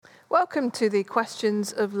Welcome to the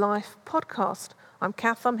Questions of Life podcast. I'm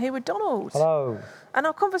Kath, I'm here with Donald. Hello. And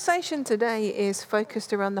our conversation today is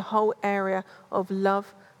focused around the whole area of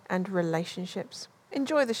love and relationships.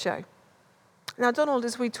 Enjoy the show. Now, Donald,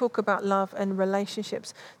 as we talk about love and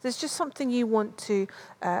relationships, there's just something you want to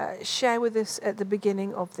share with us at the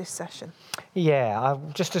beginning of this session. Yeah,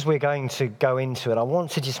 just as we're going to go into it, I want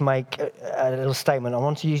to just make a little statement. I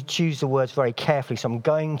want to choose the words very carefully, so I'm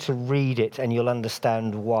going to read it and you'll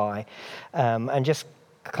understand why. And just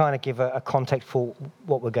kind of give a context for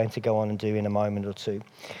what we're going to go on and do in a moment or two.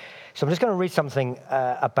 So I'm just going to read something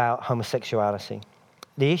about homosexuality.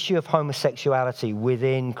 The issue of homosexuality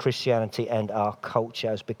within Christianity and our culture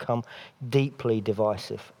has become deeply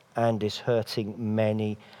divisive and is hurting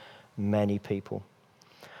many, many people.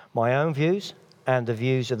 My own views and the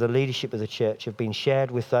views of the leadership of the church have been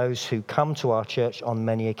shared with those who come to our church on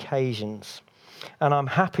many occasions. And I'm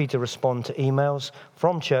happy to respond to emails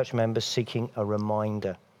from church members seeking a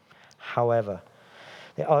reminder. However,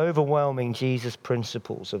 the overwhelming Jesus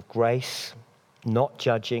principles of grace, not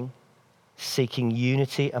judging, seeking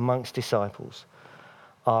unity amongst disciples,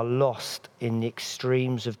 are lost in the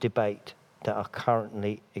extremes of debate that are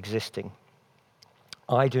currently existing.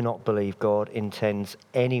 I do not believe God intends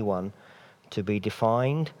anyone to be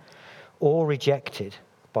defined or rejected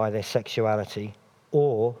by their sexuality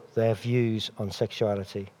or their views on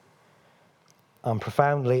sexuality. I'm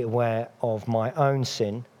profoundly aware of my own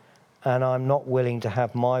sin, and I'm not willing to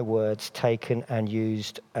have my words taken and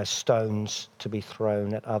used as stones to be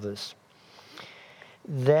thrown at others.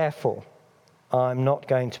 Therefore, I'm not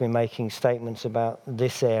going to be making statements about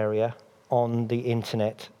this area on the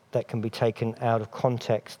internet that can be taken out of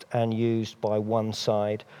context and used by one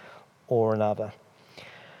side or another.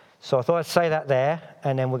 So I thought I'd say that there,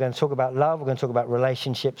 and then we're going to talk about love, we're going to talk about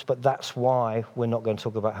relationships, but that's why we're not going to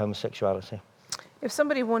talk about homosexuality. If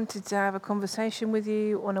somebody wanted to have a conversation with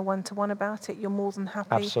you on a one-to-one about it, you're more than happy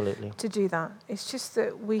Absolutely. to do that. It's just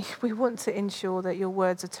that we want to ensure that your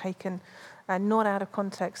words are taken not out of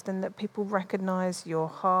context and that people recognise your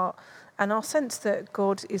heart and our sense that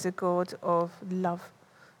God is a God of love.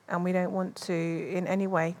 And we don't want to in any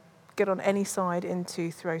way get on any side and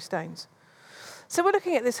to throw stones. So we're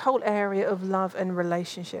looking at this whole area of love and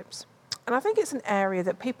relationships. And I think it's an area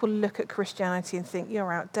that people look at Christianity and think,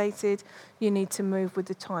 you're outdated, you need to move with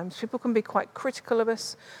the times. People can be quite critical of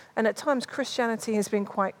us. And at times Christianity has been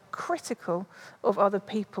quite critical of other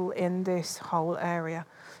people in this whole area.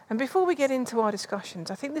 And before we get into our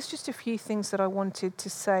discussions, I think there's just a few things that I wanted to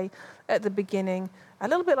say at the beginning, a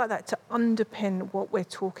little bit like that, to underpin what we're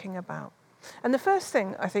talking about. And the first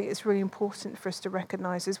thing I think is really important for us to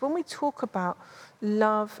recognise is when we talk about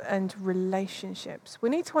love and relationships, we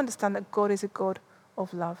need to understand that God is a God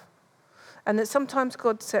of love. And that sometimes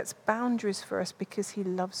God sets boundaries for us because he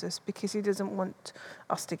loves us, because he doesn't want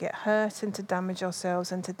us to get hurt and to damage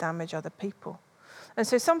ourselves and to damage other people. And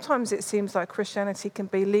so sometimes it seems like Christianity can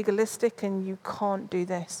be legalistic and you can't do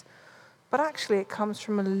this. But actually it comes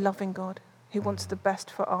from a loving God who wants the best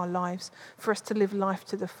for our lives, for us to live life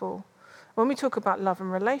to the full. When we talk about love and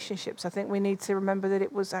relationships, I think we need to remember that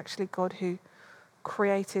it was actually God who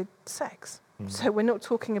created sex. So we're not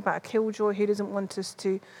talking about a killjoy who doesn't want us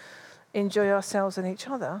to enjoy ourselves and each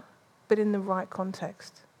other, but in the right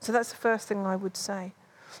context. So that's the first thing I would say.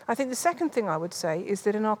 I think the second thing I would say is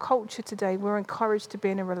that in our culture today, we're encouraged to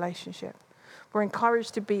be in a relationship. We're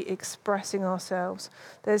encouraged to be expressing ourselves.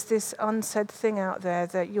 There's this unsaid thing out there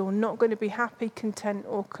that you're not going to be happy, content,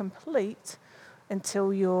 or complete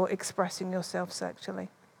until you're expressing yourself sexually.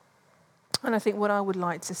 And I think what I would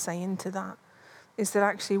like to say into that is that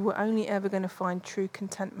actually we're only ever going to find true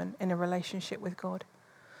contentment in a relationship with God.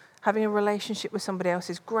 Having a relationship with somebody else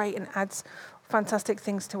is great and adds fantastic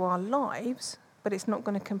things to our lives, but it's not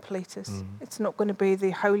going to complete us. It's not going to be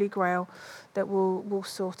the holy grail that will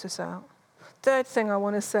sort us out. Third thing I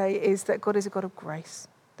want to say is that God is a God of grace,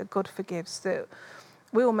 that God forgives, that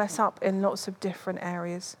we all mess up in lots of different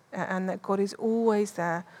areas, and that God is always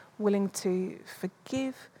there willing to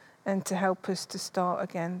forgive and to help us to start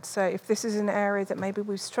again. So if this is an area that maybe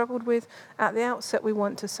we've struggled with, at the outset we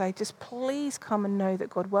want to say, just please come and know that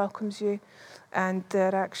God welcomes you and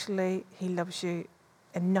that actually he loves you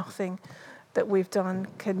and nothing that we've done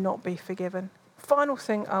cannot be forgiven. Final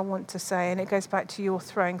thing I want to say, and it goes back to your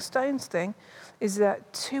throwing stones thing, is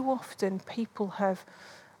that too often people have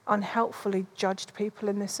unhelpfully judged people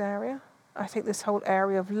in this area. I think this whole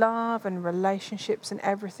area of love and relationships and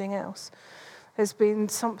everything else has been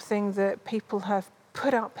something that people have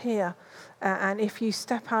put up here. And if you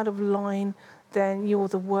step out of line, then you're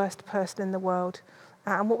the worst person in the world.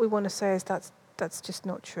 And what we want to say is that's just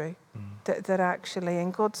not true. that actually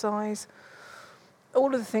in God's eyes,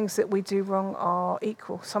 all of the things that we do wrong are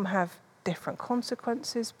equal. Some have different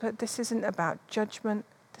consequences, but this isn't about judgment.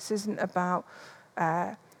 This isn't about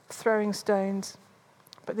throwing stones,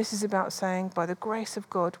 but this is about saying, by the grace of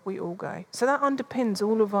God, we all go. So that underpins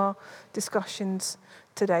all of our discussions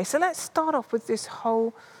today. So let's start off with this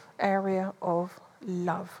whole area of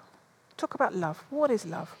love. Talk about love. What is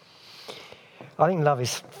love? I think love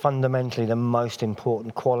is fundamentally the most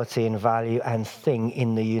important quality and value and thing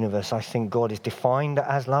in the universe. I think God is defined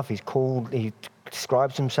as love. He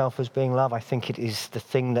describes himself as being love. I think it is the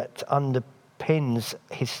thing that underpins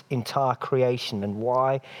his entire creation and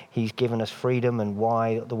why he's given us freedom and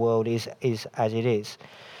why the world is as it is.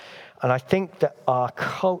 And I think that our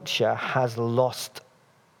culture has lost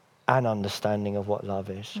an understanding of what love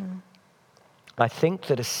is. I think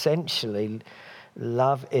that essentially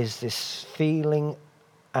love is this feeling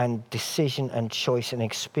and decision and choice and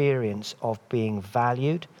experience of being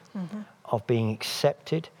valued, of being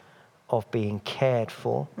accepted, of being cared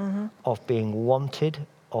for, of being wanted,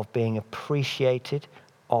 of being appreciated,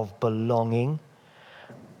 of belonging,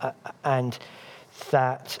 and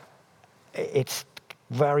that it's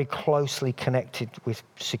very closely connected with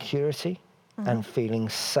security and feeling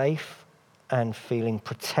safe and feeling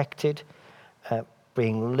protected,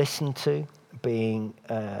 being listened to, being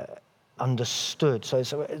understood. So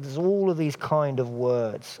there's all of these kind of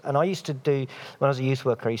words. And I used to do, when I was a youth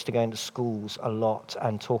worker, I used to go into schools a lot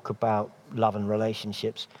and talk about love and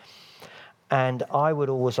relationships. And I would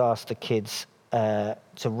always ask the kids to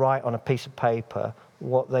write on a piece of paper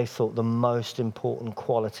what they thought the most important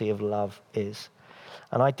quality of love is.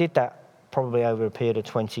 And I did that probably over a period of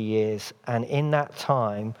 20 years. And in that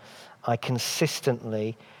time, I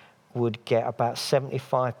consistently would get about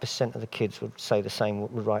 75% of the kids would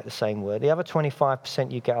write the same word. The other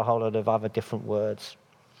 25%, you get a whole lot of other different words.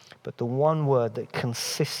 But the one word that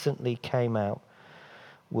consistently came out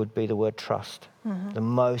would be the word trust. The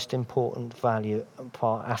most important value and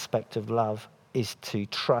aspect of love is to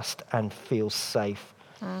trust and feel safe.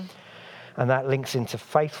 And that links into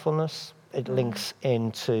faithfulness. It links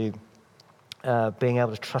into being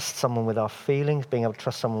able to trust someone with our feelings, being able to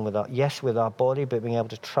trust someone with our body, but being able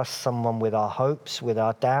to trust someone with our hopes, with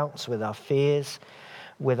our doubts, with our fears,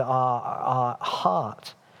 with our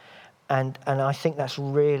heart. And I think that's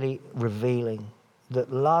really revealing,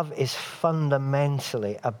 that love is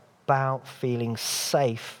fundamentally about feeling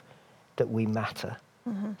safe that we matter,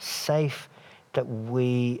 safe that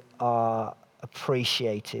we are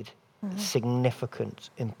appreciated,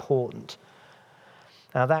 significant, important.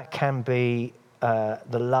 Now that can be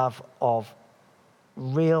the love of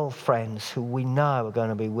real friends who we know are going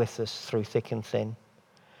to be with us through thick and thin.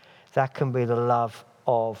 That can be the love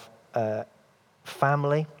of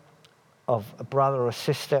family, of a brother or a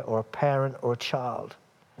sister or a parent or a child.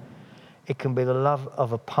 It can be the love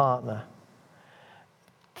of a partner.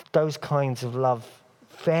 Those kinds of love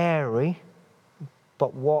vary,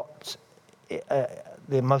 but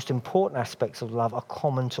the most important aspects of love are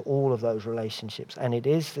common to all of those relationships. And it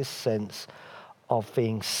is this sense of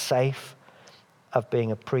being safe, of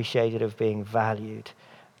being appreciated, of being valued.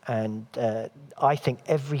 And I think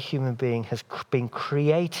every human being has been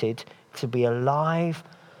created to be alive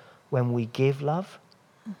when we give love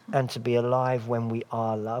and to be alive when we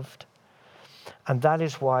are loved. And that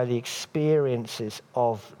is why the experiences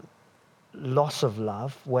of loss of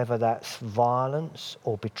love, whether that's violence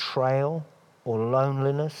or betrayal or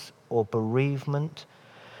loneliness or bereavement,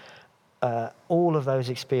 all of those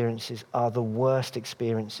experiences are the worst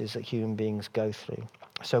experiences that human beings go through.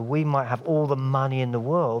 So we might have all the money in the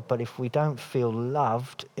world, but if we don't feel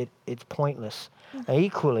loved, it's pointless. And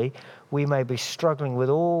equally, we may be struggling with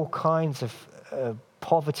all kinds of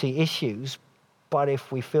poverty issues, but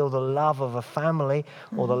if we feel the love of a family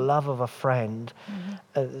or the love of a friend,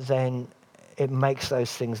 then it makes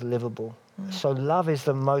those things livable. So love is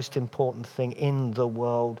the most important thing in the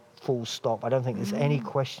world, full stop. I don't think there's any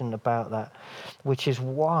question about that, which is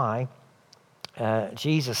why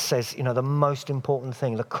Jesus says, the most important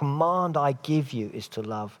thing, the command I give you is to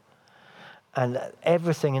love. And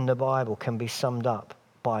everything in the Bible can be summed up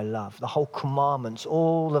by love. The whole commandments,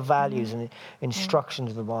 all the values and instructions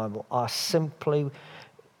of the Bible are simply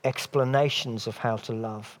explanations of how to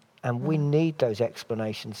love. And we need those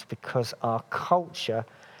explanations because our culture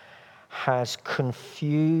has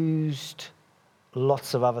confused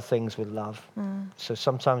lots of other things with love. So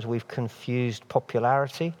sometimes we've confused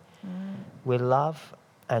popularity with love,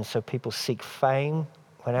 and so people seek fame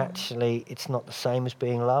when actually it's not the same as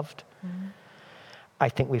being loved. I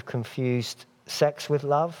think we've confused sex with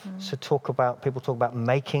love. So people talk about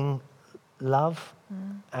making love,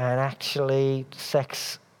 and actually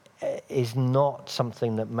sex is not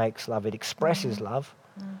something that makes love. It expresses love,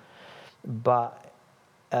 but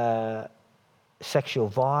sexual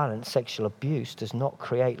violence, sexual abuse does not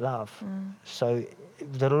create love. So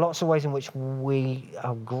there are lots of ways in which we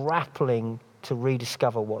are grappling to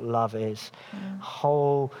rediscover what love is.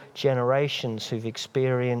 Whole generations who've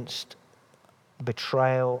experienced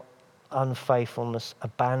betrayal, unfaithfulness,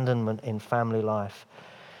 abandonment in family life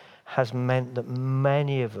has meant that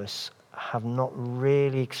many of us have not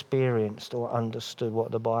really experienced or understood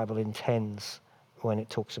what the Bible intends when it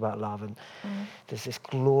talks about love. And there's this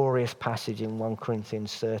glorious passage in 1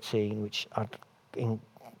 Corinthians 13, which I'd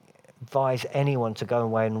advise anyone to go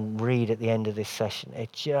away and read at the end of this session.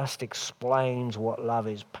 It just explains what love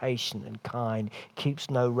is: patient and kind, keeps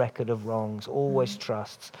no record of wrongs, always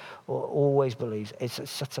trusts, or always believes. It's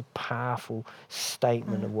such a powerful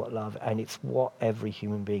statement of what love, and it's what every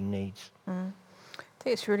human being needs. I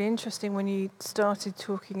think it's really interesting when you started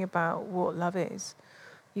talking about what love is.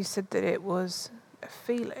 You said that it was a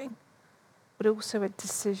feeling, but also a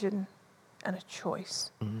decision and a choice.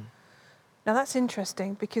 Now that's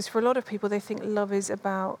interesting, because for a lot of people they think love is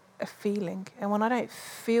about a feeling, and when I don't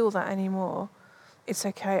feel that anymore, it's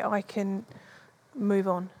okay, I can move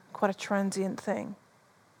on. Quite a transient thing.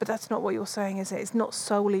 But that's not what you're saying, is it? It's not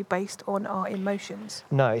solely based on our emotions.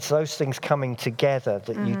 No, it's those things coming together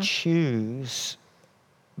that you choose.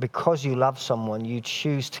 Because you love someone, you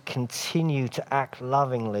choose to continue to act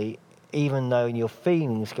lovingly, even though your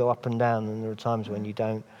feelings go up and down, and there are times when you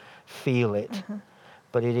don't feel it.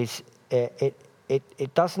 But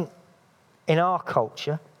it doesn't, in our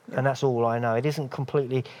culture, and that's all I know, it isn't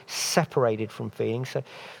completely separated from feelings. So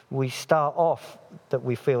we start off that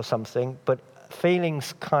we feel something, but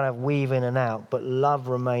feelings kind of weave in and out, but love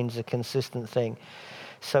remains a consistent thing.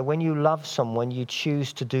 So when you love someone, you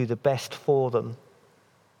choose to do the best for them,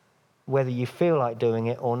 whether you feel like doing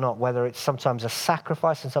it or not, whether it's sometimes a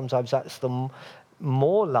sacrifice, and sometimes that's the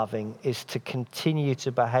more loving, is to continue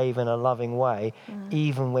to behave in a loving way,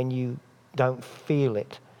 even when you don't feel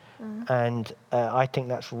it. And I think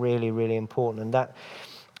that's really, really important. And that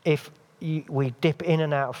if we dip in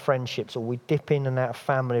and out of friendships, or we dip in and out of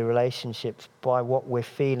family relationships by what we're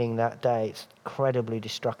feeling that day, it's incredibly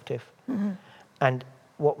destructive. And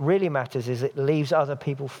what really matters is it leaves other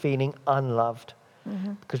people feeling unloved.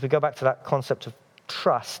 Because we go back to that concept of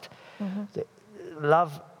trust. That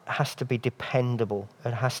love has to be dependable.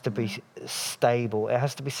 It has to be stable. It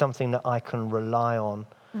has to be something that I can rely on.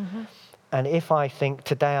 And if I think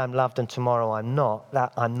today I'm loved and tomorrow I'm not,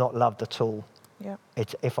 that I'm not loved at all.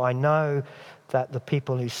 If I know that the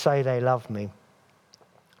people who say they love me,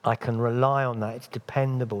 I can rely on that, it's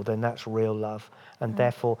dependable, then that's real love. And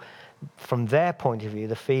therefore, from their point of view,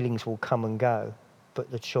 the feelings will come and go,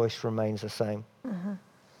 but the choice remains the same.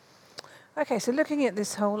 Okay, so looking at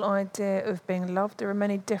this whole idea of being loved, there are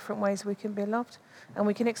many different ways we can be loved, and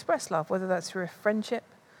we can express love, whether that's through a friendship,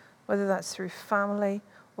 whether that's through family,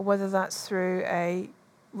 or whether that's through a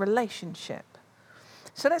relationship.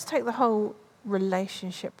 So let's take the whole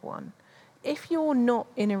relationship one. If you're not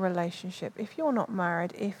in a relationship, if you're not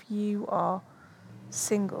married, if you are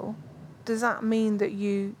single, does that mean that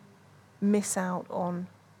you miss out on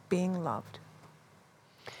being loved?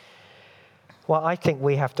 Well, I think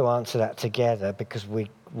we have to answer that together, because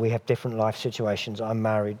we have different life situations. I'm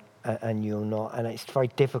married and you're not, and it's very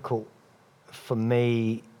difficult for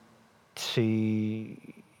me to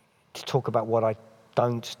talk about what I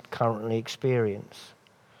don't currently experience.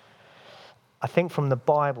 I think from the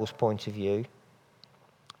Bible's point of view,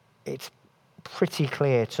 it's pretty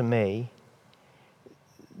clear to me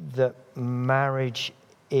that marriage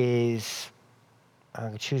is, I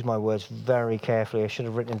choose my words very carefully, I should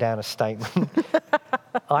have written down a statement.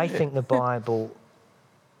 I think the Bible,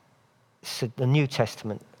 the New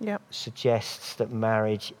Testament, suggests that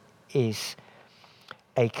marriage is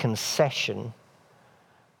a concession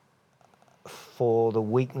for the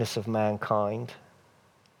weakness of mankind,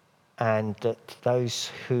 and that those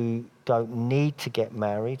who don't need to get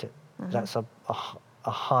married, that's a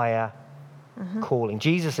higher calling.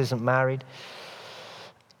 Jesus isn't married,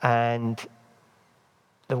 and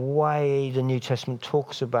the way the New Testament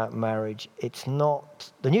talks about marriage, it's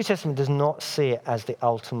not, the New Testament does not see it as the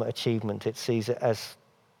ultimate achievement. It sees it as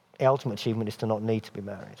the ultimate achievement is to not need to be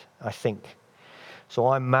married, I think. So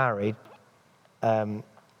I'm married. I've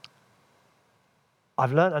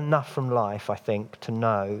learned enough from life, I think, to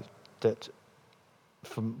know that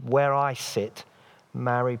from where I sit,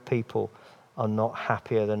 married people are not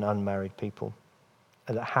happier than unmarried people.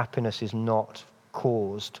 And that happiness is not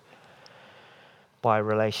caused by a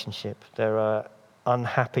relationship. There are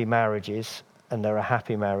unhappy marriages and there are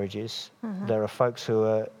happy marriages. There are folks who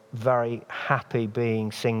are very happy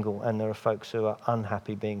being single and there are folks who are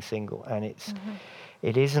unhappy being single. And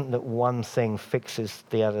it isn't that one thing fixes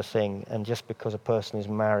the other thing, and just because a person is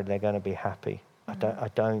married, they're going to be happy. I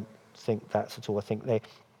don't think that's at all. I think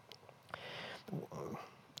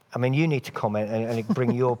you need to comment and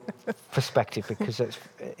bring your perspective, because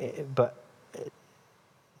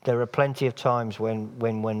there are plenty of times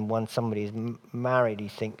when somebody is married, you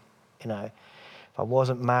think, if I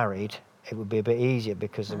wasn't married, it would be a bit easier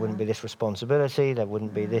because there wouldn't be this responsibility, there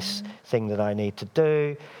wouldn't be this thing that I need to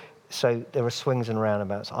do. So there are swings and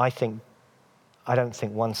roundabouts. I don't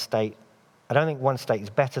think one state is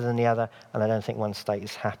better than the other, and I don't think one state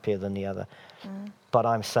is happier than the other. But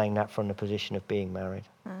I'm saying that from the position of being married.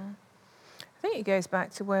 I think it goes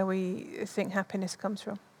back to where we think happiness comes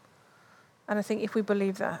from. And I think if we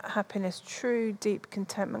believe that happiness, true, deep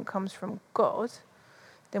contentment comes from God,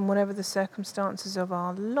 then whatever the circumstances of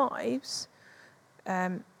our lives,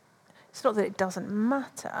 it's not that it doesn't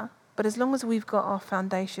matter, but as long as we've got our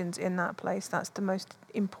foundations in that place, that's the most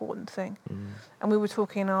important thing. And we were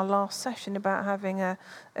talking in our last session about having a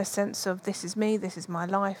sense of, this is me, this is my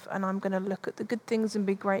life, and I'm going to look at the good things and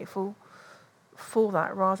be grateful for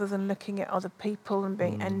that, rather than looking at other people and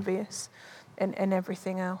being envious and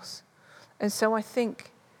everything else. And so I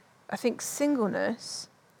think singleness,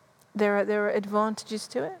 there are advantages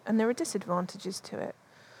to it and there are disadvantages to it.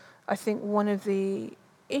 I think one of the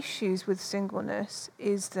issues with singleness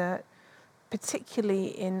is that, particularly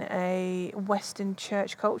in a Western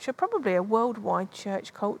church culture, probably a worldwide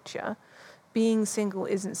church culture, being single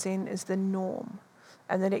isn't seen as the norm,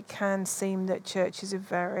 and that it can seem that churches are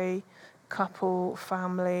very couple,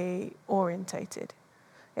 family orientated.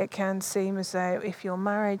 It can seem as though if you're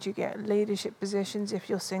married, you get leadership positions. If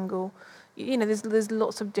you're single, there's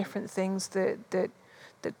lots of different things that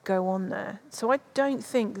go on there. So I don't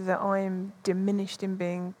think that I am diminished in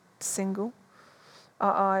being single.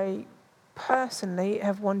 I personally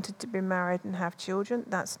have wanted to be married and have children.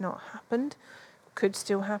 That's not happened. Could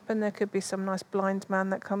still happen. There could be some nice blind man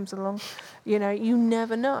that comes along. You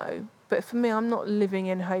never know. But for me, I'm not living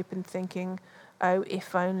in hope and thinking, oh,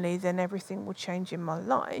 if only, then everything will change in my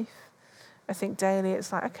life. I think daily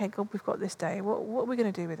it's like, okay, God, we've got this day. What are we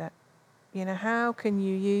going to do with it? How can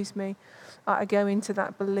you use me? I go into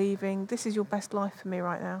that believing this is your best life for me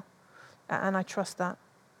right now. And I trust that.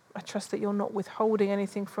 I trust that you're not withholding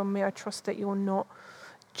anything from me. I trust that you're not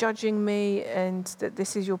judging me and that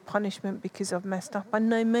this is your punishment because I've messed up. I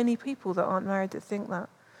know many people that aren't married that think that.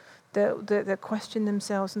 That question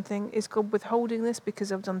themselves and think, is God withholding this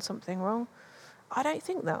because I've done something wrong? I don't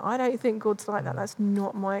think that. I don't think God's like that. That's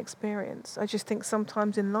not my experience. I just think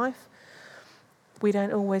sometimes in life, we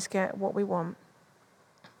don't always get what we want.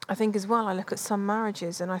 I think as well, I look at some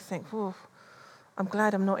marriages and I think, oh, I'm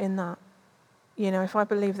glad I'm not in that. If I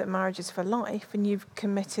believe that marriage is for life and you've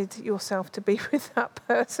committed yourself to be with that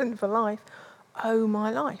person for life, oh,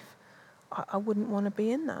 my life, I wouldn't want to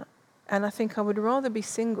be in that. And I think I would rather be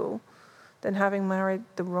single than having married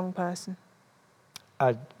the wrong person.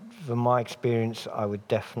 From my experience, I would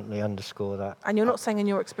definitely underscore that. And you're not saying in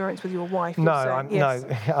your experience with your wife? No, yes.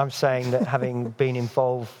 I'm saying that having been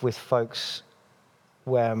involved with folks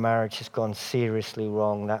where marriage has gone seriously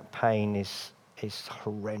wrong, that pain is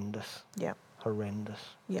horrendous. Yeah. Horrendous.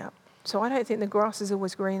 Yeah. So I don't think the grass is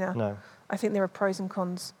always greener. No. I think there are pros and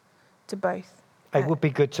cons to both. It would be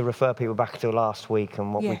good to refer people back to last week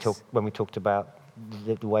and what when we talked about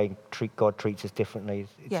the way God treats us differently.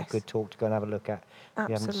 It's a good talk to go and have a look at.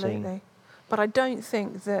 Absolutely. But I don't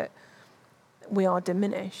think that we are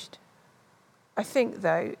diminished. I think,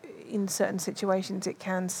 though, in certain situations it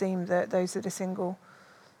can seem that those that are single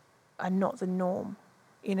are not the norm.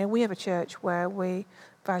 We have a church where we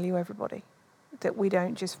value everybody, that we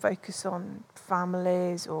don't just focus on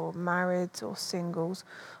families or marrieds or singles.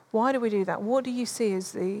 Why do we do that? What do you see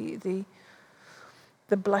as the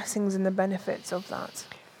blessings and the benefits of that?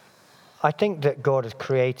 I think that God has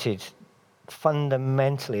created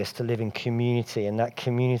fundamentally us to live in community, and that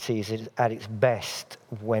community is at its best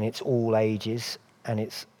when it's all ages and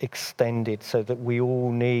it's extended, so that we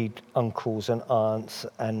all need uncles and aunts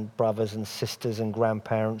and brothers and sisters and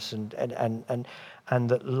grandparents, and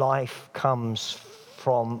that life comes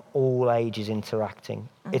from all ages interacting.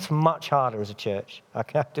 It's much harder as a church. I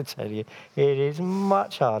have to tell you, it is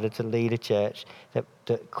much harder to lead a church that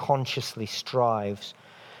consciously strives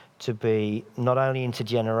to be not only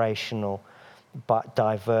intergenerational, but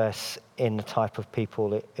diverse in the type of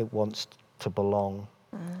people it wants to belong.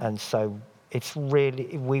 And so it's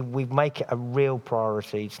really, we make it a real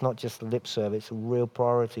priority. It's not just lip service, it's a real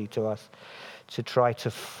priority to us to try to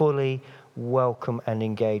fully welcome and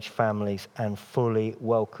engage families and fully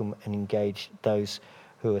welcome and engage those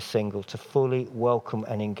who are single, to fully welcome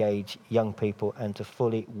and engage young people and to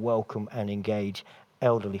fully welcome and engage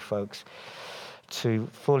elderly folks, to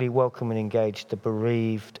fully welcome and engage the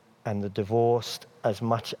bereaved and the divorced as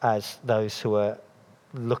much as those who are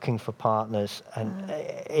looking for partners. And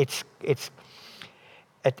it's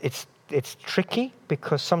tricky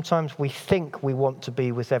because sometimes we think we want to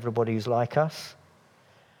be with everybody who's like us.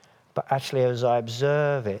 But actually, as I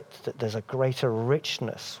observe it, that there's a greater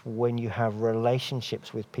richness when you have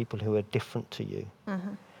relationships with people who are different to you.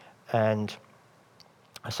 And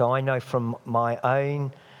so I know from my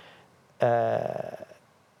own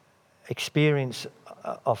experience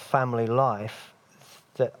of family life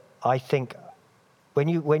that I think when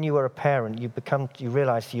you are a parent, you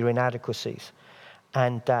realize your inadequacies,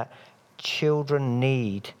 and that children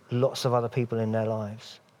need lots of other people in their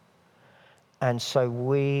lives. And so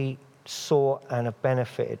we saw and have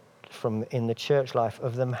benefited from, in the church life,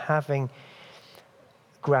 of them having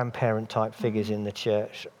grandparent type figures in the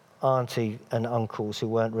church, auntie and uncles who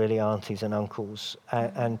weren't really aunties and uncles,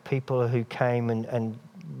 and people who came and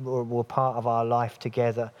were part of our life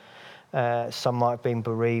together. Some might have been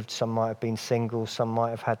bereaved, some might have been single, some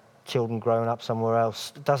might have had children growing up somewhere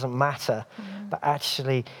else. It doesn't matter. But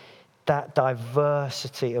actually, that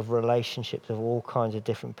diversity of relationships of all kinds of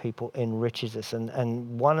different people enriches us.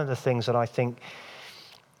 And one of the things that I think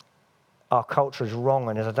our culture is wrong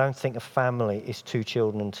on is I don't think a family is 2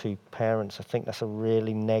 children and 2 parents. I think that's a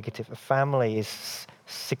really negative. A family is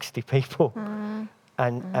 60 people.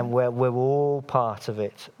 And we're all part of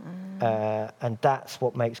it. And that's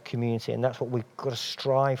what makes community. And that's what we've got to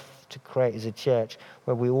strive to create as a church,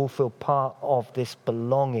 where we all feel part of this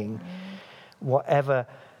belonging, whatever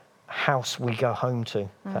house we go home to,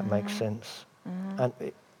 if that makes sense. And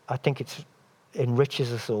I think it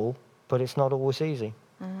enriches us all, but it's not always easy.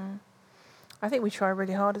 I think we try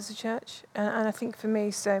really hard as a church. And I think for me,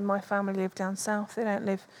 so my family live down south. They don't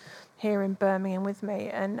live here in Birmingham with me.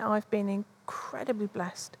 And I've been incredibly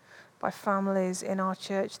blessed by families in our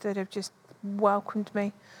church that have just welcomed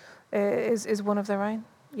me as one of their own,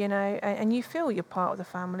 you know. And you feel you're part of the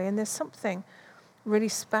family. And there's something really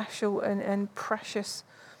special and precious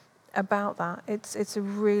about that. It's a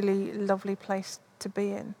really lovely place to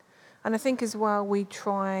be in. And I think as well, we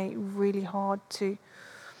try really hard to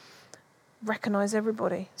recognise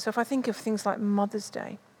everybody. So if I think of things like Mother's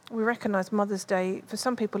Day, we recognise Mother's Day for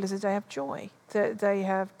some people is a day of joy, that they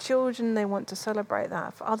have children, they want to celebrate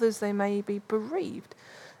that. For others, they may be bereaved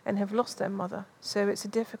and have lost their mother, so it's a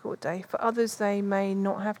difficult day. For others, they may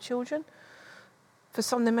not have children. For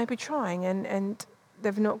some, they may be trying and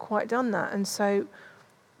they've not quite done that. And so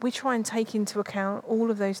we try and take into account all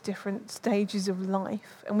of those different stages of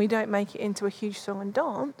life, and we don't make it into a huge song and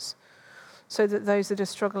dance so that those that are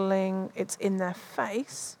struggling, it's in their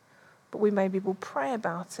face, but we maybe will pray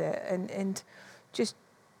about it and just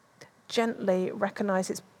gently recognise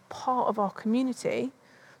it's part of our community,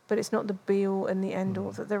 but it's not the be-all and the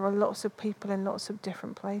end-all, that there are lots of people in lots of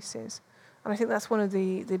different places. And I think that's one of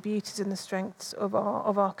the beauties and the strengths of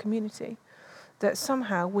our community, that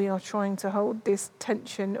somehow we are trying to hold this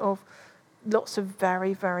tension of lots of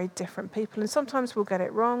very, very different people. And sometimes we'll get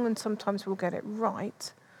it wrong and sometimes we'll get it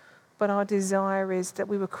right. But our desire is that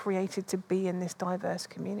we were created to be in this diverse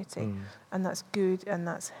community. And that's good and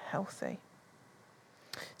that's healthy.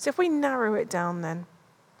 So if we narrow it down then,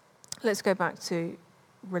 let's go back to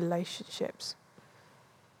relationships.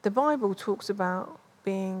 The Bible talks about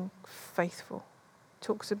being faithful,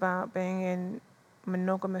 talks about being in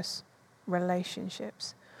monogamous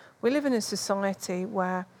relationships. We live in a society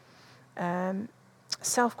where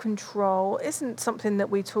self-control isn't something that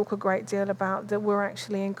we talk a great deal about, that we're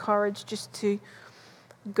actually encouraged just to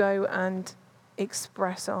go and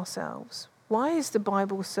express ourselves. Why is the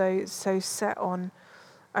Bible so set on,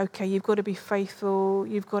 okay, you've got to be faithful,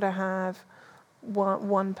 you've got to have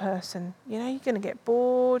one person? You know, you're going to get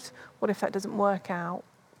bored. What if that doesn't work out?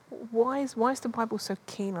 Why is the Bible so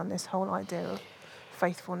keen on this whole idea of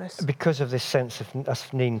faithfulness? Because of this sense of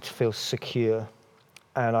us needing to feel secure.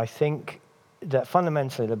 And I think that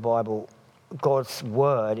fundamentally the Bible, God's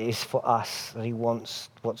word is for us, that he wants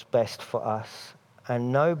what's best for us.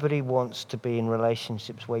 And nobody wants to be in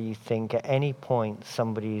relationships where you think at any point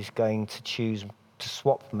somebody is going to choose to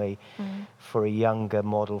swap me for a younger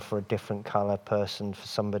model, for a different colour person, for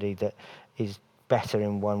somebody that is better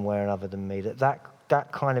in one way or another than me.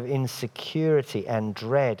 That kind of insecurity and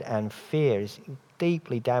dread and fear is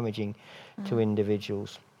deeply damaging to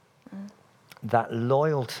individuals. That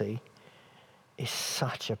loyalty is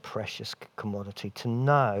such a precious commodity, to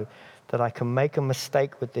know that I can make a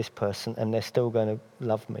mistake with this person and they're still going to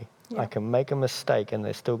love me. Yeah. I can make a mistake and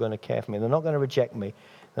they're still going to care for me. They're not going to reject me.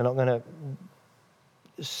 They're not going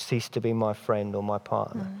to cease to be my friend or my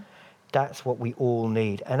partner. That's what we all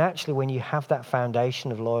need. And actually, when you have that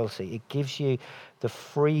foundation of loyalty, it gives you the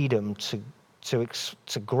freedom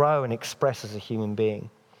to grow and express as a human being.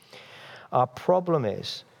 Our problem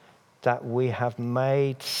is that we have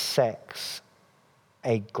made sex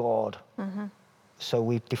a god. So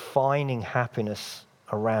we're defining happiness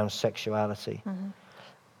around sexuality.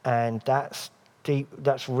 And that's deep,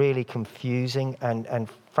 that's really confusing and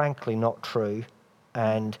frankly not true.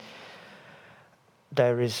 And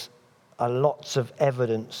there is lots of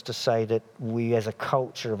evidence to say that we as a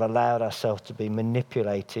culture have allowed ourselves to be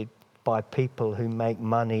manipulated by people who make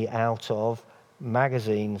money out of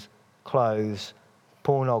magazines, clothes,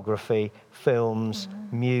 pornography, films,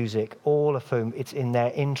 music, all of whom it's in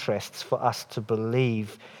their interests for us to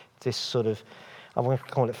believe this sort of, I want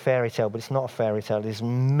to call it fairy tale, but it's not a fairy tale, this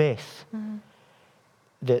myth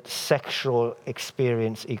that sexual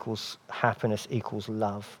experience equals happiness equals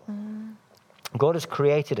love. God has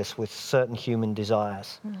created us with certain human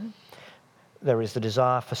desires. There is the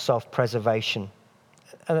desire for self-preservation,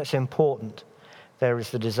 and that's important. There is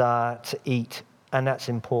the desire to eat, and that's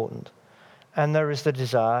important. And there is the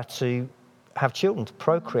desire to have children, to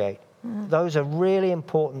procreate. Those are really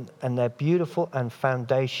important, and they're beautiful and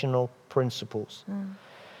foundational principles.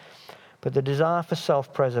 But the desire for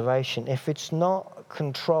self-preservation, if it's not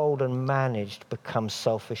controlled and managed, becomes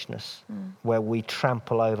selfishness, where we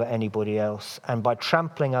trample over anybody else. And by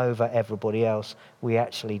trampling over everybody else, we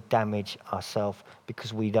actually damage ourselves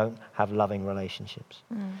because we don't have loving relationships.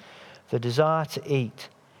 The desire to eat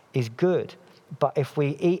is good, but if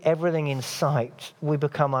we eat everything in sight, we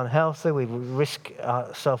become unhealthy, we risk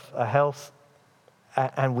ourselves health,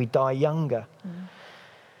 and we die younger.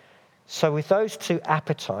 So with those two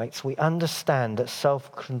appetites, we understand that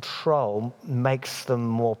self-control makes them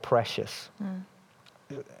more precious.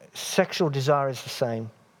 Sexual desire is the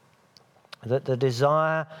same. That the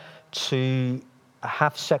desire to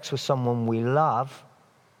have sex with someone we love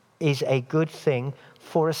is a good thing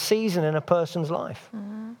for a season in a person's life.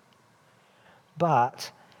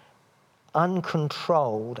 But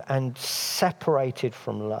uncontrolled and separated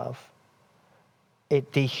from love,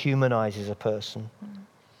 it dehumanizes a person.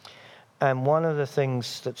 And one of the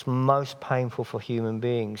things that's most painful for human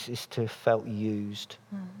beings is to have felt used,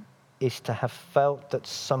 is to have felt that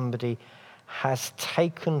somebody has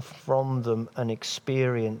taken from them an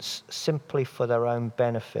experience simply for their own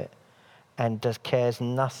benefit and cares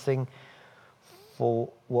nothing for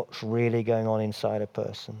what's really going on inside a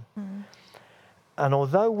person. And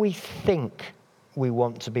although we think we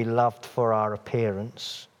want to be loved for our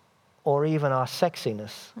appearance or even our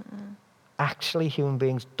sexiness, actually, human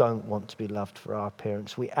beings don't want to be loved for our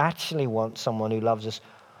appearance. We actually want someone who loves us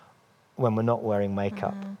when we're not wearing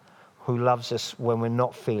makeup, who loves us when we're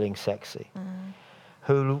not feeling sexy,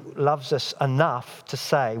 who loves us enough to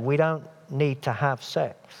say we don't need to have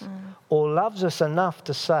sex, or loves us enough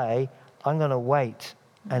to say, I'm going to wait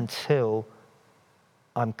until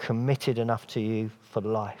I'm committed enough to you for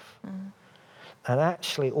life. And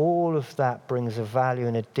actually, all of that brings a value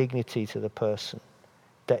and a dignity to the person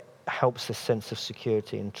that helps a sense of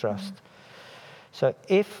security and trust. So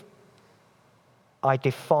if I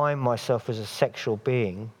define myself as a sexual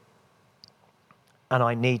being and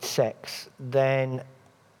I need sex, then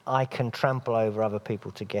I can trample over other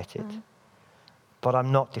people to get it. But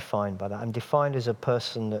I'm not defined by that. I'm defined as a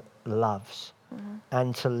person that loves.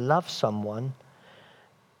 And to love someone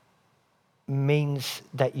means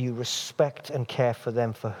that you respect and care for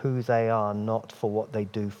them for who they are, not for what they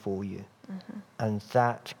do for you. And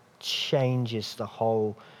that changes the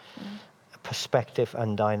whole perspective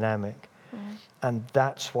and dynamic. And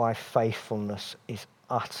that's why faithfulness is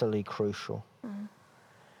utterly crucial.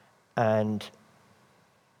 And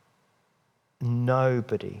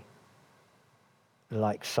nobody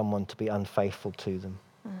likes someone to be unfaithful to them.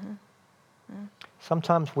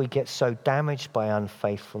 Sometimes we get so damaged by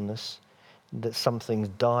unfaithfulness that something's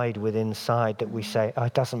died within inside that we say, oh,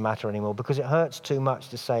 it doesn't matter anymore, because it hurts too much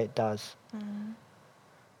to say it does.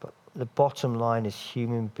 But the bottom line is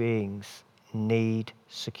human beings need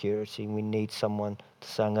security. We need someone to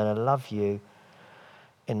say, I'm going to love you.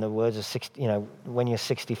 In the words of, when you're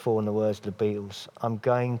 64, in the words of the Beatles, I'm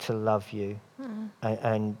going to love you.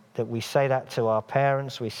 And that we say that to our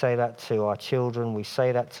parents, we say that to our children, we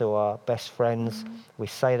say that to our best friends, we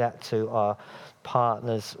say that to our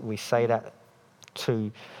partners, we say that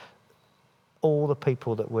to all the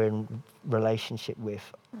people that we're in relationship with.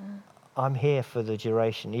 I'm here for the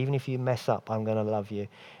duration. Even if you mess up, I'm going to love you.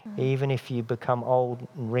 Even if you become old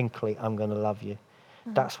and wrinkly, I'm going to love you.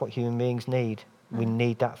 That's what human beings need. We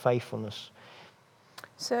need that faithfulness.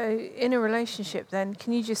 So in a relationship then,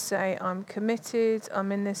 can you just say, I'm committed,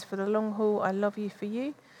 I'm in this for the long haul, I love you for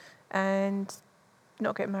you, and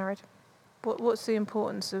not get married? What's the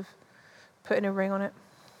importance of putting a ring on it?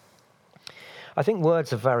 I think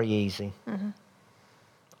words are very easy.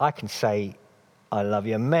 I can say, I love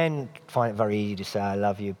you. Men find it very easy to say, I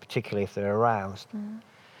love you, particularly if they're aroused.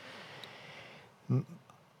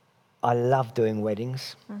 I love doing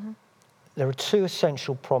weddings. There are two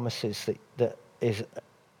essential promises that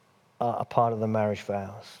are a part of the marriage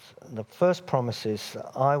vows. The first promise is,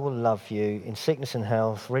 I will love you in sickness and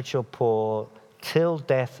health, rich or poor, till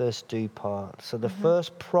death us do part. So the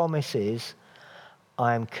first promise is,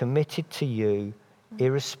 I am committed to you,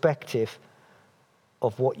 irrespective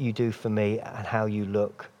of what you do for me and how you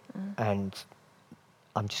look, and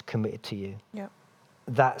I'm just committed to you. Yep.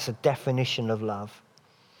 That's a definition of love.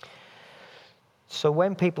 So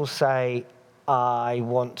when people say, I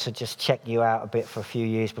want to just check you out a bit for a few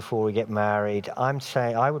years before we get married, I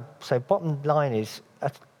would say bottom line is,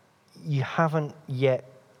 you haven't yet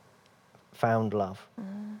found love.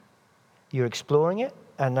 You're exploring it,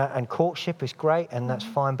 and courtship is great, and that's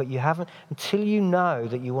fine, but you haven't, until you know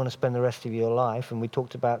that you want to spend the rest of your life, and we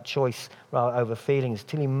talked about choice over feelings,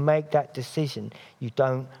 until you make that decision, you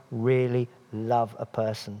don't really love a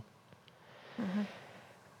person.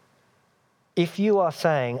 If you are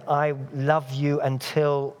saying, I love you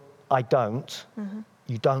until I don't,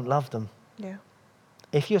 you don't love them. Yeah.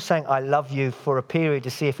 If you're saying, I love you for a period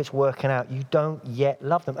to see if it's working out, you don't yet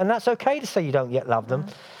love them. And that's okay to say you don't yet love them,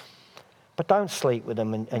 but don't sleep with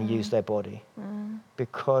them and use their body,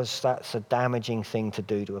 because that's a damaging thing to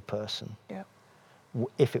do to a person Yeah.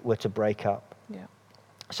 if it were to break up. Yeah.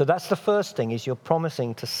 So that's the first thing, is you're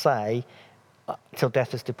promising to say, till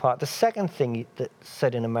death us depart. The second thing that's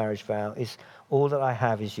said in a marriage vow is, all that I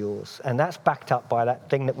have is yours. And that's backed up by that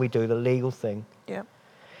thing that we do, the legal thing. Yeah.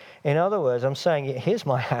 In other words, I'm saying, here's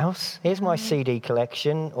my house, here's my CD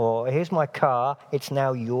collection, or here's my car. It's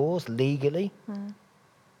now yours legally.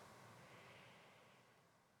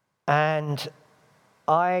 And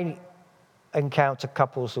I encounter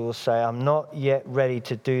couples who will say, I'm not yet ready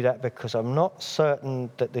to do that because I'm not certain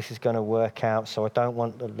that this is going to work out, so I don't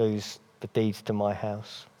want to lose the deeds to my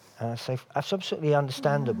house. And I say, that's absolutely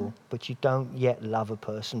understandable, but you don't yet love a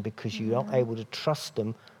person because you're not able to trust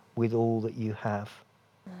them with all that you have.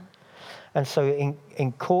 And so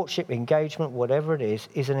in courtship, engagement, whatever it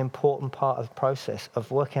is an important part of the process of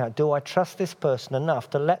working out, do I trust this person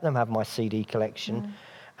enough to let them have my CD collection,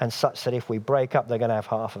 and such that if we break up, they're going to have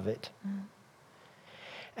half of it.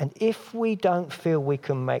 And if we don't feel we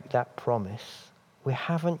can make that promise, we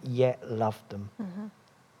haven't yet loved them,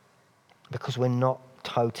 because we're not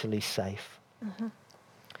totally safe.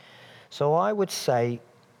 So I would say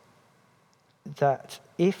that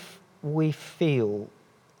if we feel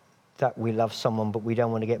that we love someone but we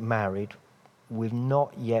don't want to get married, we've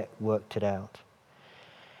not yet worked it out.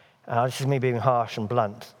 This is me being harsh and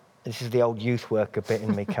blunt. This is the old youth worker bit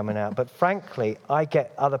in me coming out. But frankly, I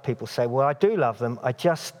get other people say, well, I do love them,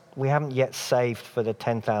 we haven't yet saved for the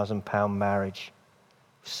 £10,000 marriage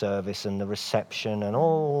service and the reception and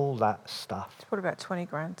all that stuff. What about 20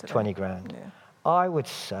 grand today? 20 grand. Yeah. I would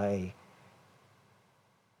say,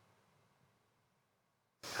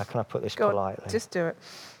 how can I put this politely? Just do it.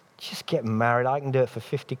 Just get married. I can do it for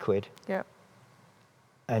 50 quid. Yeah.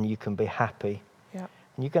 And you can be happy. Yeah.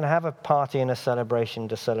 And you can have a party and a celebration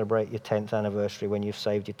to celebrate your 10th anniversary when you've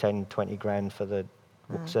saved your 10, 20 grand for the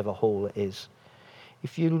whatever hall it is.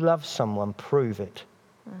 If you love someone, prove it.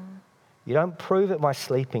 You don't prove it by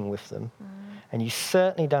sleeping with them. And you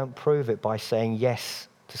certainly don't prove it by saying yes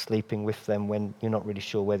to sleeping with them when you're not really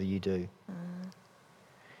sure whether you do.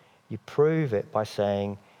 You prove it by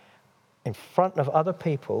saying, in front of other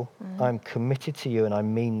people, I'm committed to you and I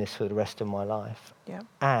mean this for the rest of my life. Yeah.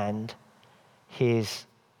 And here's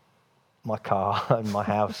my car and my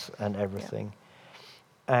house and everything.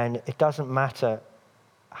 And it doesn't matter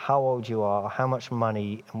how old you are, how much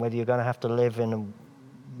money, and whether you're going to have to live in a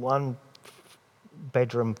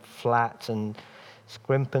one-bedroom flat and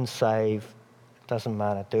scrimp and save. It doesn't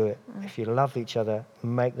matter, do it. If you love each other,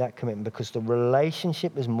 make that commitment, because the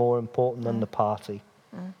relationship is more important than the party.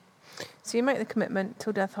 So you make the commitment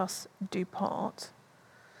till death us do part.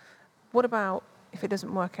 What about if it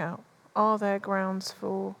doesn't work out? Are there grounds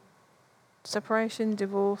for separation,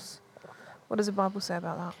 divorce? What does the Bible say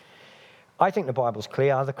about that? I think the Bible's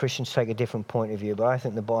clear. Other Christians take a different point of view, but I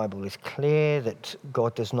think the Bible is clear that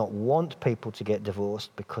God does not want people to get divorced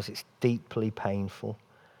because it's deeply painful.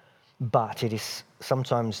 But it is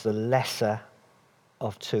sometimes the lesser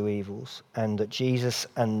of two evils, and that Jesus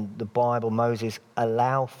and the Bible, Moses,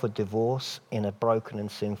 allow for divorce in a broken and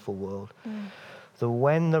sinful world. That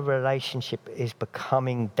when the relationship is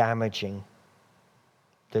becoming damaging,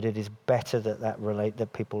 that it is better that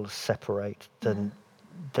people separate than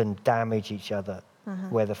damage each other,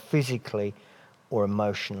 whether physically or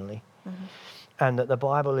emotionally. And that the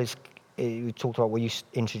Bible is, we talked about what you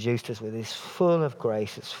introduced us with, is full of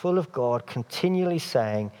grace. It's full of God continually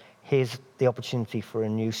saying, here's the opportunity for a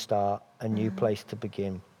new start, a new place to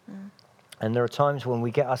begin. And there are times when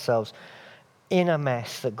we get ourselves in a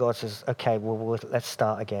mess that God says, okay, well let's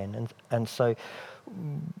start again. And so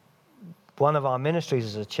one of our ministries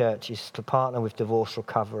as a church is to partner with divorce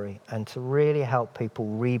recovery and to really help people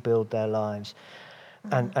rebuild their lives.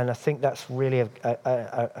 And I think that's really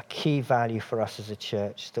a key value for us as a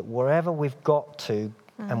church, that wherever we've got to,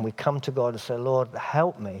 and we come to God and say, Lord,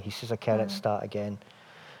 help me. He says, okay, let's start again.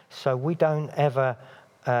 So we don't ever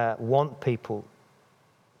want people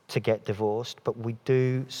to get divorced, but we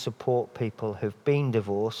do support people who've been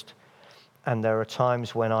divorced. And there are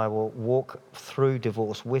times when I will walk through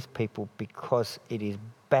divorce with people because it is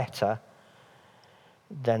better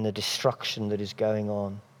than the destruction that is going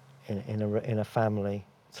on in a family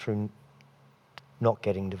through not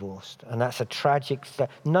getting divorced. And that's a tragic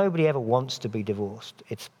nobody ever wants to be divorced.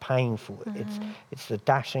 It's painful. It's the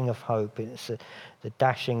dashing of hope. It's the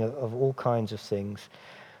dashing of all kinds of things.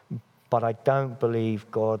 But I don't believe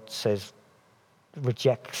God says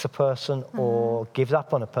rejects a person or gives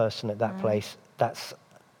up on a person at that place. That's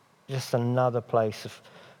just another place of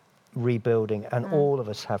rebuilding. And all of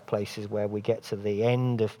us have places where we get to the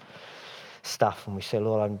end of stuff and we say,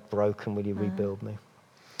 Lord, I'm broken, will you rebuild me?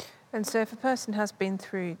 And so if a person has been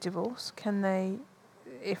through divorce, can they,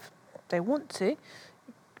 if they want to,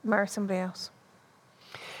 marry somebody else?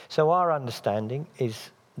 So our understanding is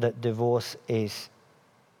that divorce is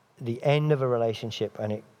the end of a relationship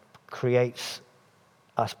and it creates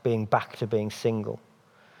us being back to being single.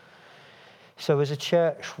 So as a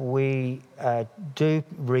church, we do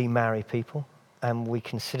remarry people and we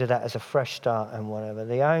consider that as a fresh start and whatever.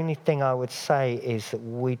 The only thing I would say is that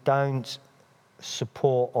we don't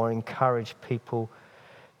support or encourage people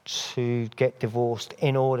to get divorced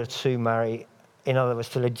in order to marry, in other words,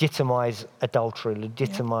 to legitimize adultery,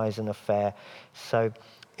 legitimize an affair. So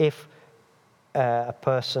if a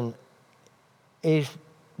person is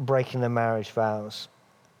breaking their marriage vows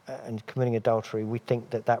and committing adultery, we think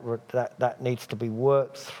that needs to be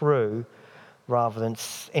worked through rather than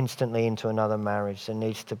instantly into another marriage. There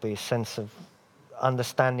needs to be a sense of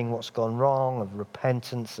understanding what's gone wrong, of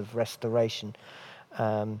repentance, of restoration.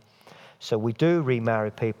 So we do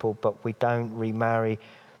remarry people, but we don't remarry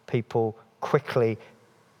people quickly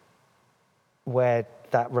where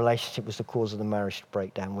that relationship was the cause of the marriage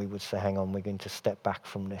breakdown. We would say, hang on, we're going to step back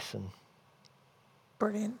from this.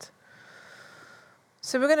 Brilliant.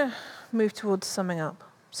 So we're going to move towards summing up.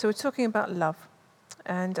 So we're talking about love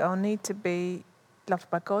and our need to be loved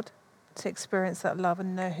by God, to experience that love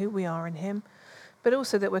and know who we are in Him, but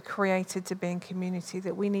also that we're created to be in community,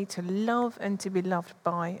 that we need to love and to be loved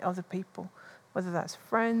by other people, whether that's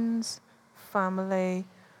friends, family,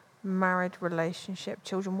 married relationship,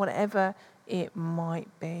 children, whatever it might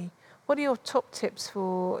be. What are your top tips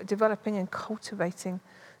for developing and cultivating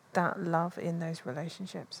that love in those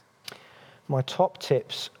relationships? My top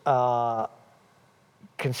tips are: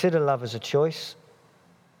 consider love as a choice.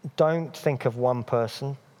 Don't think of one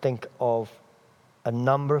person. Think of a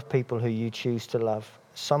number of people who you choose to love.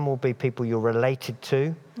 Some will be people you're related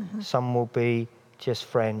to. Some will be just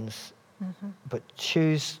friends. But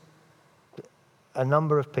choose a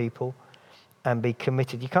number of people and be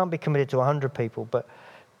committed. You can't be committed to 100 people, but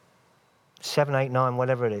 7, 8, 9,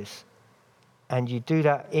 whatever it is. And you do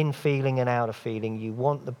that in feeling and out of feeling. You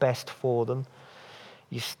want the best for them.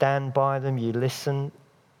 You stand by them. You listen.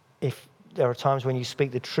 If there are times when you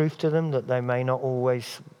speak the truth to them that they may not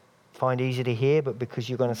always find easy to hear, but because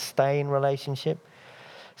you're going to stay in relationship.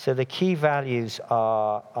 So the key values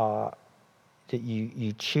are that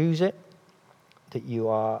you choose it, that you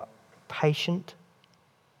are patient,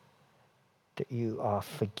 that you are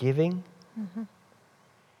forgiving,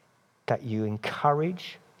 that you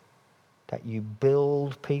encourage, that you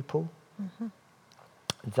build people,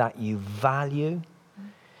 that you value,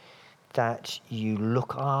 that you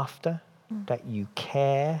look after, that you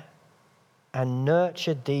care, and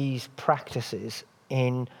nurture these practices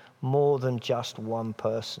in more than just one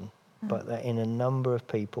person, but that in a number of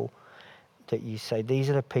people, that you say, these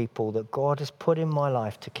are the people that God has put in my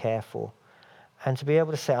life to care for. And to be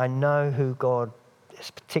able to say, I know who God has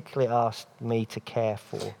particularly asked me to care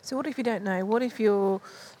for. So what if you don't know? What if you're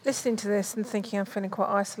listening to this and thinking, I'm feeling quite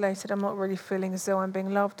isolated, I'm not really feeling as though I'm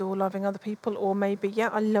being loved or loving other people, or maybe, yeah,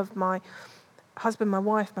 I love my husband, my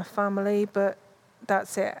wife, my family, but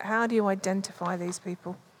that's it. How do you identify these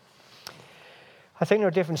people? I think there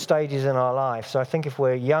are different stages in our life. So I think if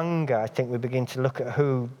we're younger, I think we begin to look at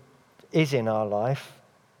who is in our life.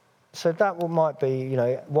 So that might be,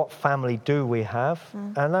 what family do we have?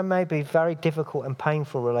 And that may be very difficult and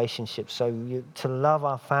painful relationships. So to love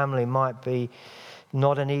our family might be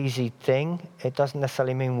not an easy thing. It doesn't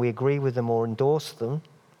necessarily mean we agree with them or endorse them,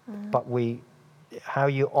 but how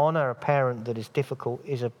you honor a parent that is difficult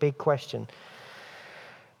is a big question.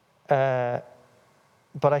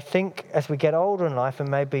 But I think as we get older in life, and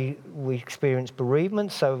maybe we experience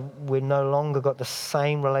bereavement, so we've no longer got the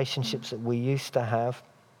same relationships that we used to have,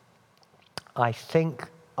 I think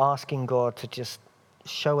asking God to just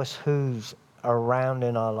show us who's around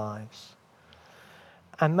in our lives.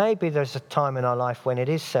 And maybe there's a time in our life when it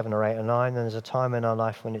is 7 or 8 or 9, and there's a time in our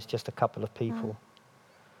life when it's just a couple of people.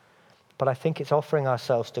 But I think it's offering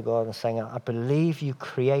ourselves to God and saying, I believe you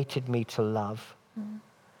created me to love.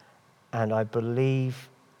 And I believe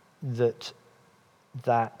that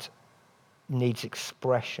needs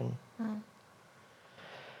expression.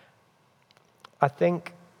 I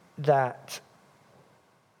think that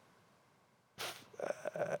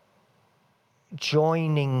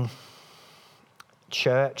joining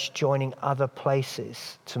church, joining other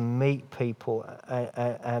places to meet people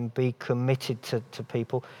and be committed to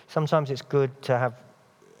people. Sometimes it's good to have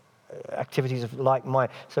activities of like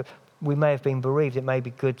mind. So we may have been bereaved. It may be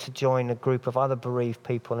good to join a group of other bereaved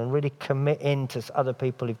people and really commit into other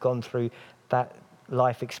people who've gone through that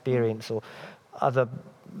life experience, or other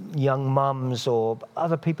young mums, or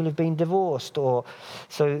other people who've been divorced, or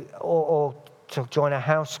to join a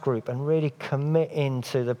house group and really commit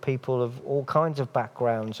into the people of all kinds of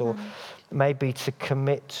backgrounds, or maybe to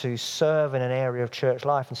commit to serve in an area of church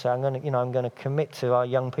life and say, I'm going to commit to our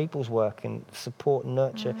young people's work and support and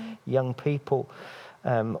nurture young people,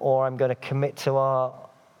 or I'm going to commit to our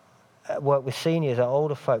work with seniors, our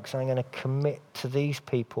older folks, and I'm going to commit to these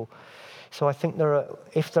people. So I think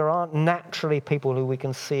if there aren't naturally people who we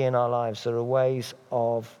can see in our lives, there are ways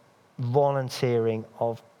of volunteering,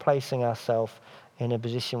 of placing ourselves in a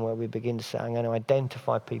position where we begin to say, I'm going to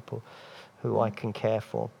identify people who I can care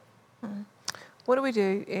for. What do we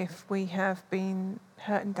do if we have been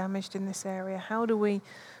hurt and damaged in this area? How do we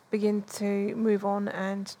begin to move on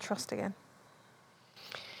and trust again?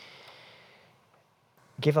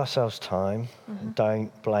 Give ourselves time. Don't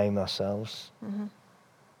blame ourselves.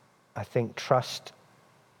 I think trust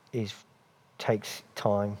takes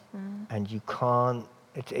time, and you can't.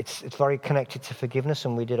 It's very connected to forgiveness,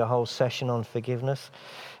 and we did a whole session on forgiveness.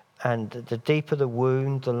 And the deeper the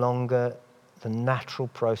wound, the longer the natural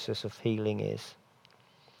process of healing is.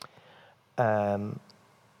 And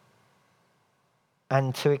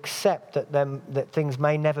to accept that things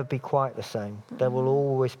may never be quite the same. There will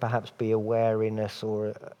always perhaps be a wariness,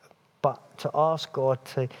 but to ask God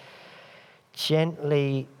to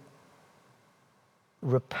gently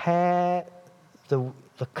repair the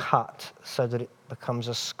cut so that it becomes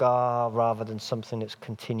a scar rather than something that's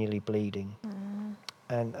continually bleeding.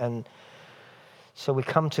 And so we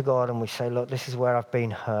come to God and we say, look, this is where I've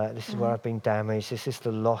been hurt, this is where I've been damaged, this is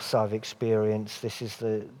the loss I've experienced, this is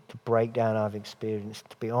the breakdown I've experienced.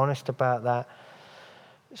 To be honest about that,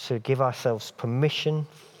 so give ourselves permission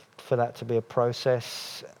for that to be a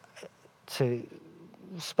process, to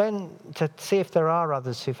see if there are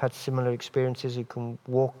others who've had similar experiences we can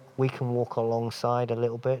walk alongside a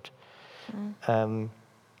little bit.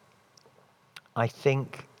 I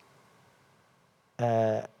think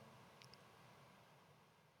that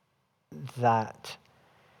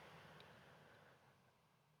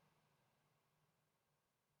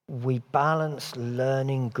we balance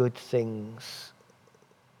learning good things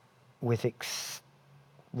with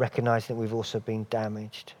recognizing that we've also been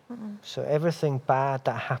damaged. So everything bad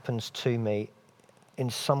that happens to me in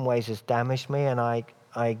some ways has damaged me, and I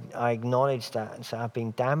acknowledge that and say I've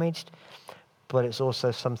been damaged, but it's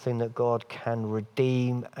also something that God can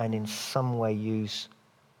redeem and in some way use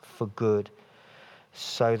for good,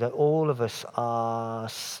 so that all of us are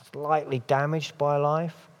slightly damaged by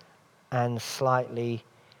life and slightly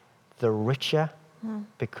the richer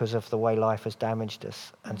because of the way life has damaged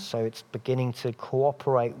us. And so it's beginning to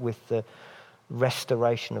cooperate with the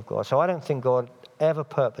restoration of God. So I don't think God ever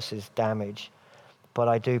purposes damage, but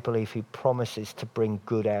I do believe he promises to bring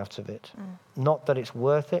good out of it. Not that it's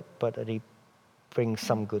worth it, but that he brings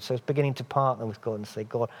some good. So it's beginning to partner with God and say,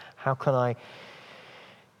 God, how can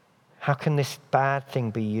this bad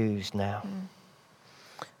thing be used now?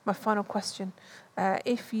 My final question.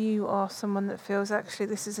 If you are someone that feels actually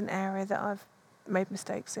this is an area that I've made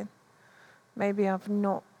mistakes in, maybe I've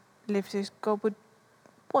not lived as God would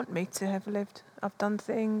want me to have lived, I've done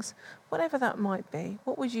things, whatever that might be,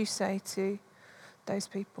 what would you say to those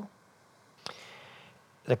people?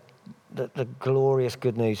 The glorious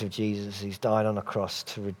good news of Jesus, he's died on a cross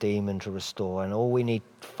to redeem and to restore. And all we need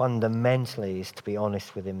fundamentally is to be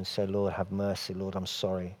honest with him and say, Lord, have mercy. Lord, I'm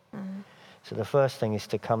sorry. So the first thing is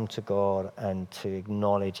to come to God and to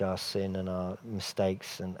acknowledge our sin and our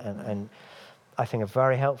mistakes. And I think a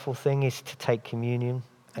very helpful thing is to take communion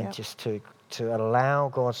and just to allow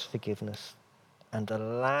God's forgiveness and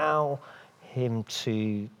allow him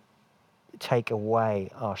to take away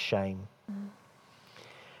our shame.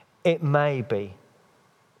 It may be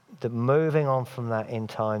that moving on from that in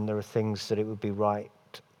time, there are things that it would be right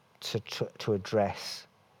to address.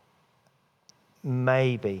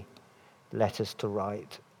 Maybe letters to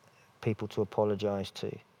write, people to apologize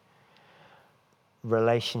to,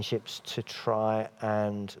 relationships to try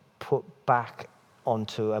and put back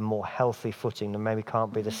onto a more healthy footing that maybe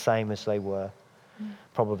can't be the same as they were,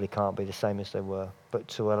 probably can't be the same as they were, but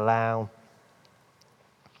to allow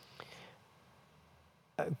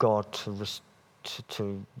God to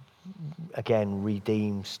again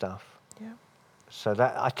redeem stuff. Yeah. So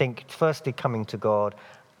that, I think, firstly coming to God,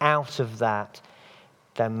 out of that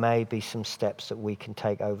there may be some steps that we can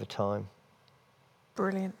take over time.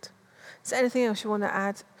 Brilliant. Is there anything else you want to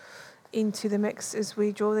add into the mix as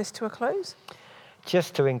we draw this to a close?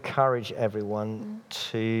 Just to encourage everyone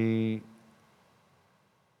to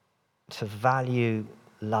value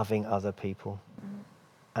loving other people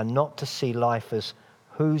and not to see life as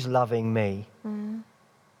who's loving me,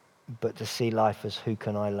 but to see life as who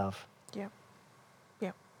can I love. Yeah.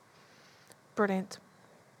 Yeah. Brilliant.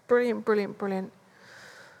 Brilliant, brilliant, brilliant.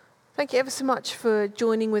 Thank you ever so much for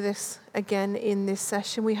joining with us again in this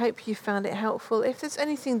session. We hope you found it helpful. If there's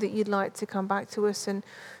anything that you'd like to come back to us and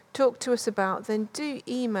talk to us about, then do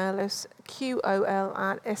email us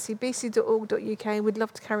qol@scbc.org.uk. We'd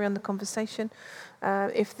love to carry on the conversation.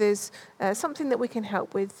 If there's something that we can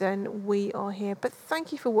help with, then we are here. But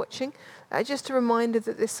thank you for watching. Just a reminder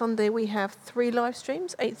that this Sunday we have 3 live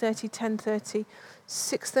streams, 8:30, 10:30,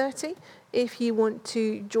 6:30. If you want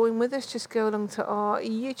to join with us, just go along to our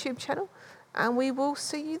YouTube channel and we will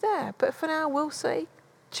see you there. But for now, we'll say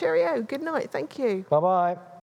cheerio. Good night. Thank you. Bye-bye.